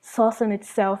spring source in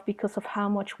itself because of how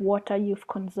much water you've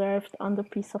conserved on the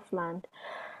piece of land.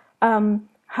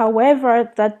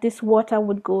 However, that this water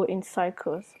would go in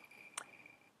cycles.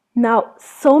 Now,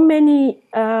 so many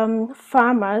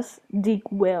farmers dig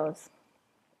wells,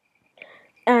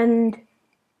 and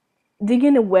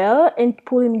digging a well and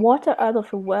pulling water out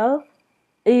of a well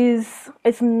is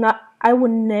not, I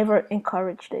would never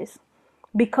encourage this,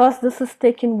 because this is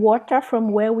taking water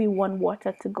from where we want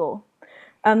water to go.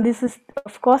 This is,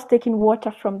 of course, taking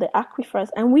water from the aquifers,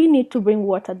 and we need to bring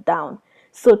water down.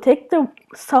 So take the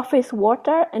surface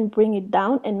water and bring it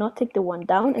down, and not take the one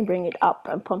down and bring it up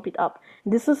and pump it up.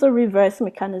 This is a reverse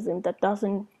mechanism that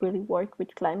doesn't really work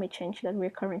with climate change that we're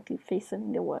currently facing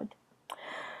in the world.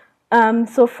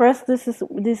 So first,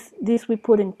 this we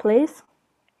put in place,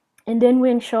 and then we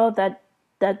ensure that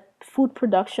food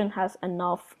production has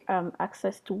enough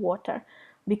access to water,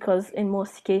 because in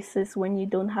most cases, when you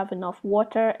don't have enough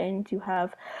water and you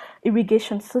have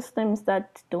irrigation systems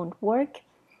that don't work,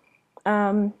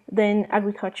 then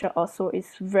agriculture also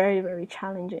is very, very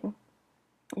challenging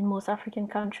in most African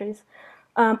countries.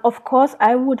 Of course,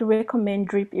 I would recommend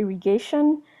drip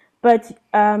irrigation, but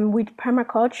with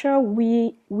permaculture,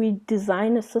 we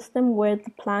design a system where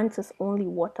the plant is only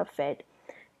water fed,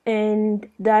 and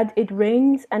that it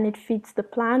rains and it feeds the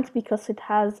plant because it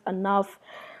has enough.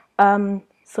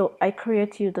 So I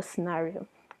create you the scenario.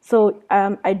 So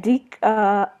I dig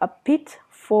a pit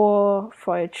for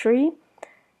a tree,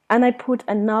 and I put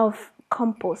enough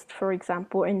compost, for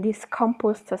example, and this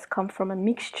compost has come from a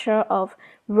mixture of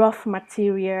rough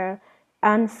material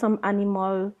and some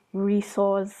animal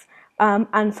resource,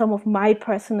 and some of my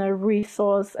personal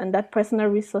resource, and that personal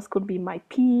resource could be my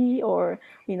pee, or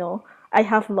I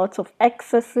have lots of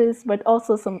excesses, but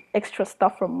also some extra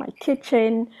stuff from my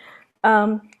kitchen.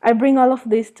 I bring all of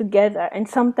this together, and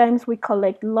sometimes we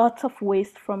collect lots of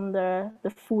waste from the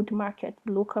food market,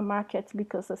 local markets,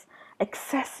 because there's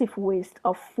excessive waste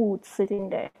of food sitting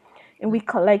there. And we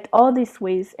collect all this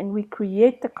waste and we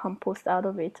create the compost out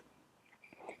of it.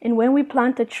 And when we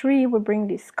plant a tree, we bring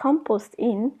this compost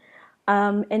in,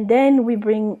 and then we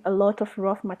bring a lot of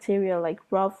rough material, like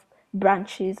rough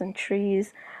branches and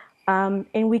trees, and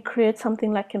we create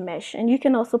something like a mesh. And you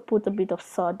can also put a bit of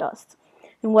sawdust.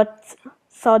 And what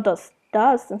sawdust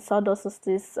does, and sawdust is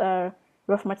this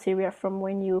rough material from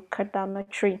when you cut down a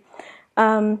tree.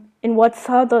 And what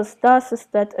sawdust does is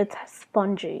that it's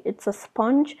spongy. It's a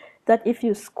sponge that if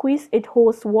you squeeze, it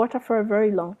holds water for a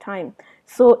very long time.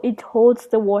 So it holds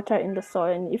the water in the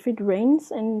soil. And if it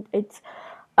rains and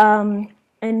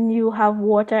and you have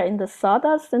water in the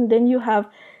sawdust, and then you have,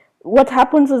 what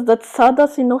happens is that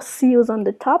sawdust, seals on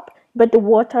the top, but the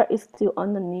water is still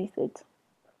underneath it.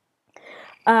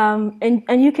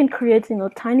 And you can create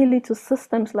tiny little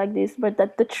systems like this, but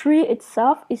that the tree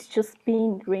itself is just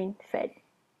being rain fed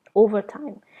over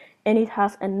time, and it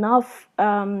has enough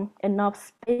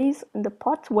space in the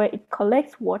pot where it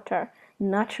collects water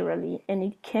naturally, and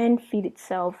it can feed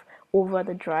itself over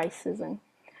the dry season.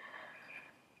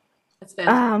 That's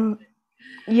fantastic.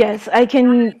 Yes, I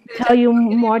can tell you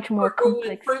much more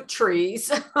complex. Fruit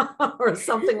trees or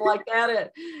something like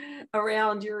that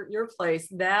around your place.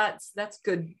 That's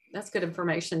good. That's good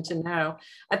information to know.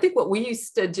 I think what we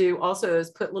used to do also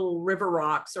is put little river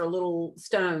rocks or little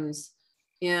stones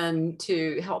in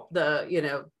to help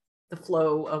the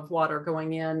flow of water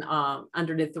going in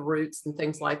underneath the roots and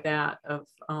things like that of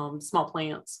small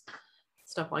plants,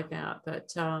 stuff like that.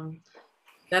 But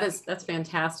That's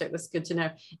fantastic. That's good to know.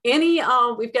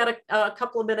 We've got a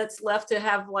couple of minutes left to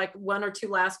have like one or two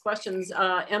last questions.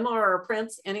 Emma or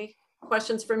Prince, any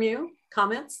questions from you?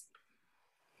 Comments?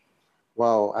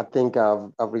 Wow, I think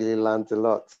I've really learned a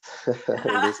lot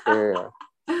in this area.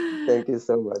 Thank you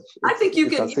so much. I think you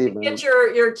can get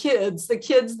your kids, the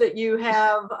kids that you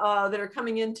have that are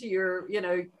coming into your,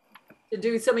 to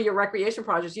do some of your recreation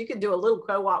projects. You could do a little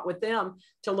co-op with them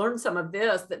to learn some of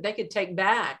this that they could take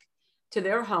back to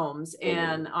their homes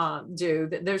and do.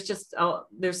 There's just,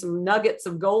 there's some nuggets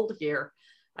of gold here,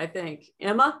 I think.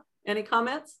 Emma, any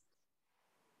comments?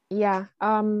 Yeah,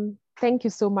 thank you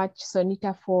so much,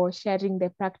 Sonita, for sharing the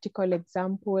practical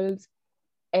examples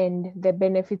and the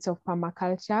benefits of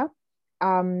permaculture.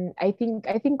 I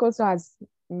think also, as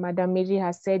Madam Mary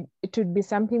has said, it would be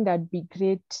something that would be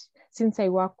great, since I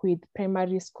work with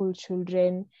primary school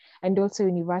children and also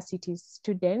university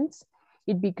students.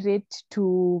 It'd be great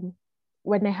to,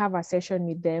 when I have a session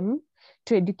with them,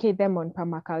 to educate them on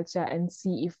permaculture and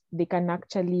see if they can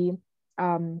actually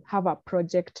have a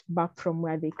project back from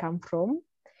where they come from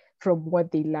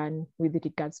what they learn with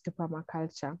regards to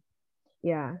permaculture.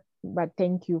 Yeah, but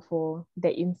thank you for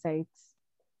the insights.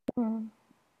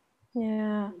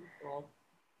 Yeah.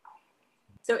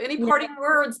 So any parting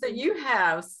words that you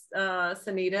have,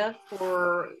 Sonita,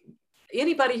 for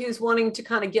anybody who's wanting to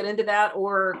kind of get into that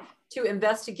or to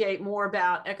investigate more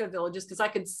about eco-villages? Because I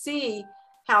could see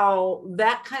how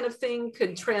that kind of thing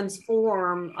could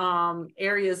transform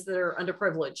areas that are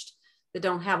underprivileged, that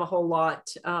don't have a whole lot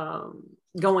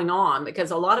going on,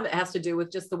 because a lot of it has to do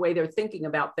with just the way they're thinking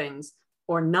about things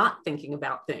or not thinking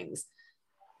about things.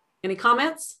 Any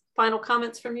comments? Final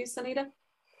comments from you, Sonita?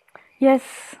 Yes.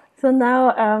 So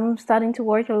now I'm starting to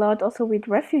work a lot also with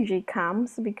refugee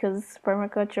camps, because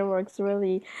permaculture works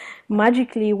really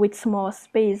magically with small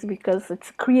space, because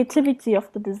it's creativity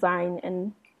of the design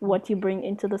and what you bring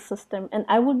into the system. And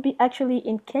I would be actually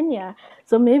in Kenya,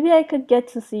 so maybe I could get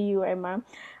to see you, Emma.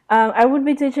 I would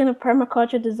be teaching a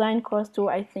permaculture design course to,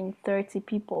 I think, 30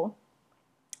 people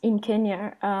in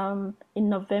Kenya in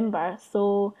November.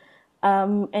 So,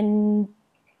 and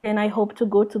I hope to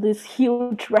go to this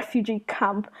huge refugee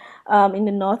camp in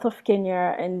the north of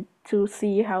Kenya and to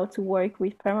see how to work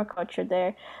with permaculture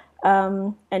there.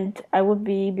 And I would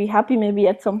be happy maybe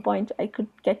at some point I could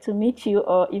get to meet you,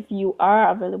 or if you are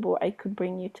available, I could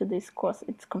bring you to this course.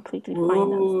 It's completely financed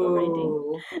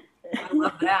already. I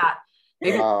love that.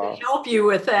 Maybe I can help you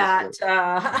with that.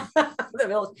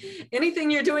 Anything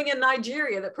you're doing in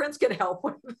Nigeria that Prince can help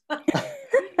with.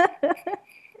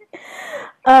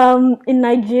 In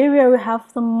Nigeria, we have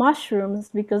some mushrooms,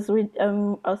 because we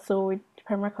also with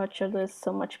permaculture, there's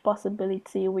so much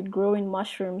possibility with growing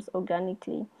mushrooms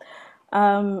organically.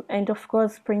 And of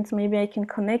course, Prince, maybe I can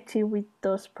connect you with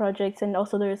those projects. And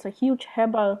also, there is a huge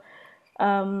herbal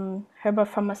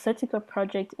pharmaceutical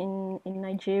project in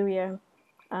Nigeria.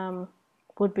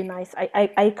 Would be nice.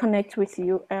 I connect with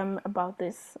you about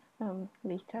this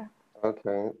later.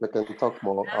 Okay, we can talk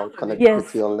more. I'll connect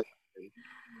with you on later.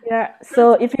 Yeah,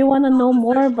 so if you want to know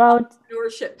more about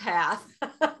entrepreneurship path,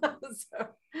 so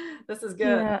this is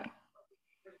good.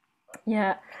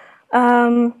 Yeah.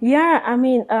 I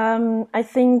mean, I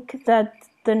think that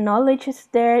the knowledge is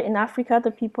there in Africa.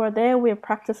 The people are there. We're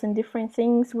practicing different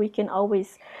things. We can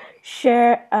always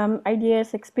share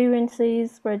ideas,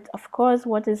 experiences. But of course,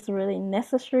 what is really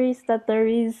necessary is that there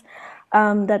is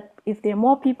that if there are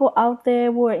more people out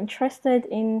there who are interested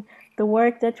in the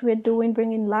work that we're doing,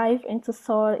 bringing life into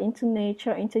soil, into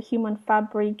nature, into human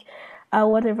fabric,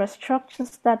 whatever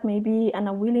structures that may be, and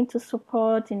are willing to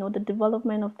support, the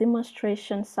development of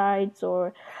demonstration sites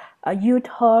or youth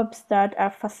hubs that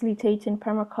are facilitating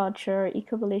permaculture,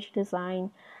 eco-village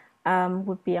design,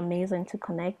 would be amazing to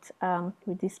connect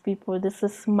with these people. This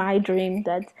is my dream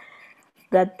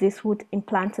that this would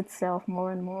implant itself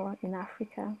more and more in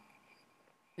Africa.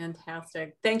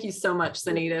 Fantastic. Thank you so much,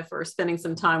 Sonita, for spending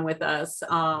some time with us.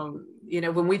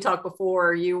 When we talked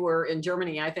before, you were in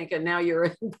Germany, I think, and now you're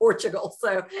in Portugal.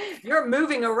 So you're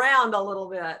moving around a little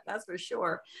bit, that's for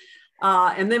sure.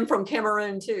 And then from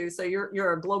Cameroon too. So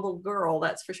you're a global girl,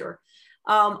 that's for sure.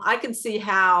 I can see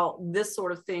how this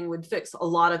sort of thing would fix a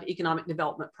lot of economic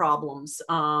development problems,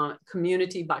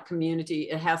 community by community.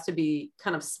 It has to be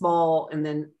kind of small and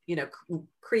then,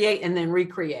 create and then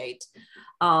recreate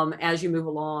as you move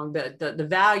along. The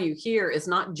value here is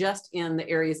not just in the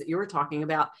areas that you were talking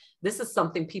about. This is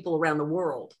something people around the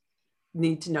world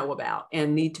need to know about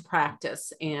and need to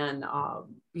practice and,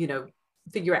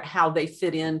 figure out how they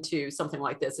fit into something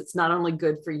like this. It's not only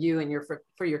good for you and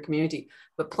for your community,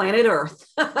 but planet Earth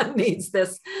needs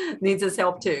this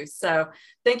help too. So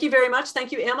thank you very much.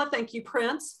 Thank you, Emma. Thank you,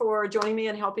 Prince, for joining me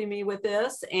and helping me with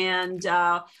this. And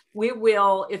we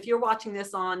will, if you're watching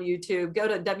this on YouTube, go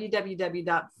to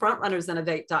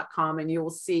www.frontrunnersinnovate.com and you will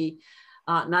see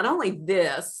not only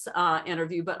this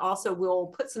interview, but also we'll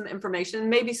put some information,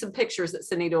 maybe some pictures that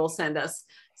Sonita will send us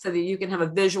so that you can have a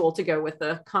visual to go with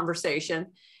the conversation.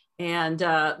 And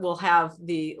we'll have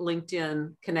the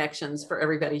LinkedIn connections for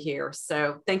everybody here.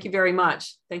 So thank you very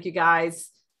much. Thank you, guys.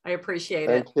 I appreciate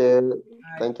it. Thank you.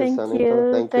 Thank you,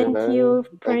 Sonita. Thank you,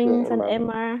 Prince and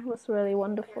Emma. It was really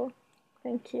wonderful.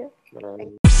 Thank you.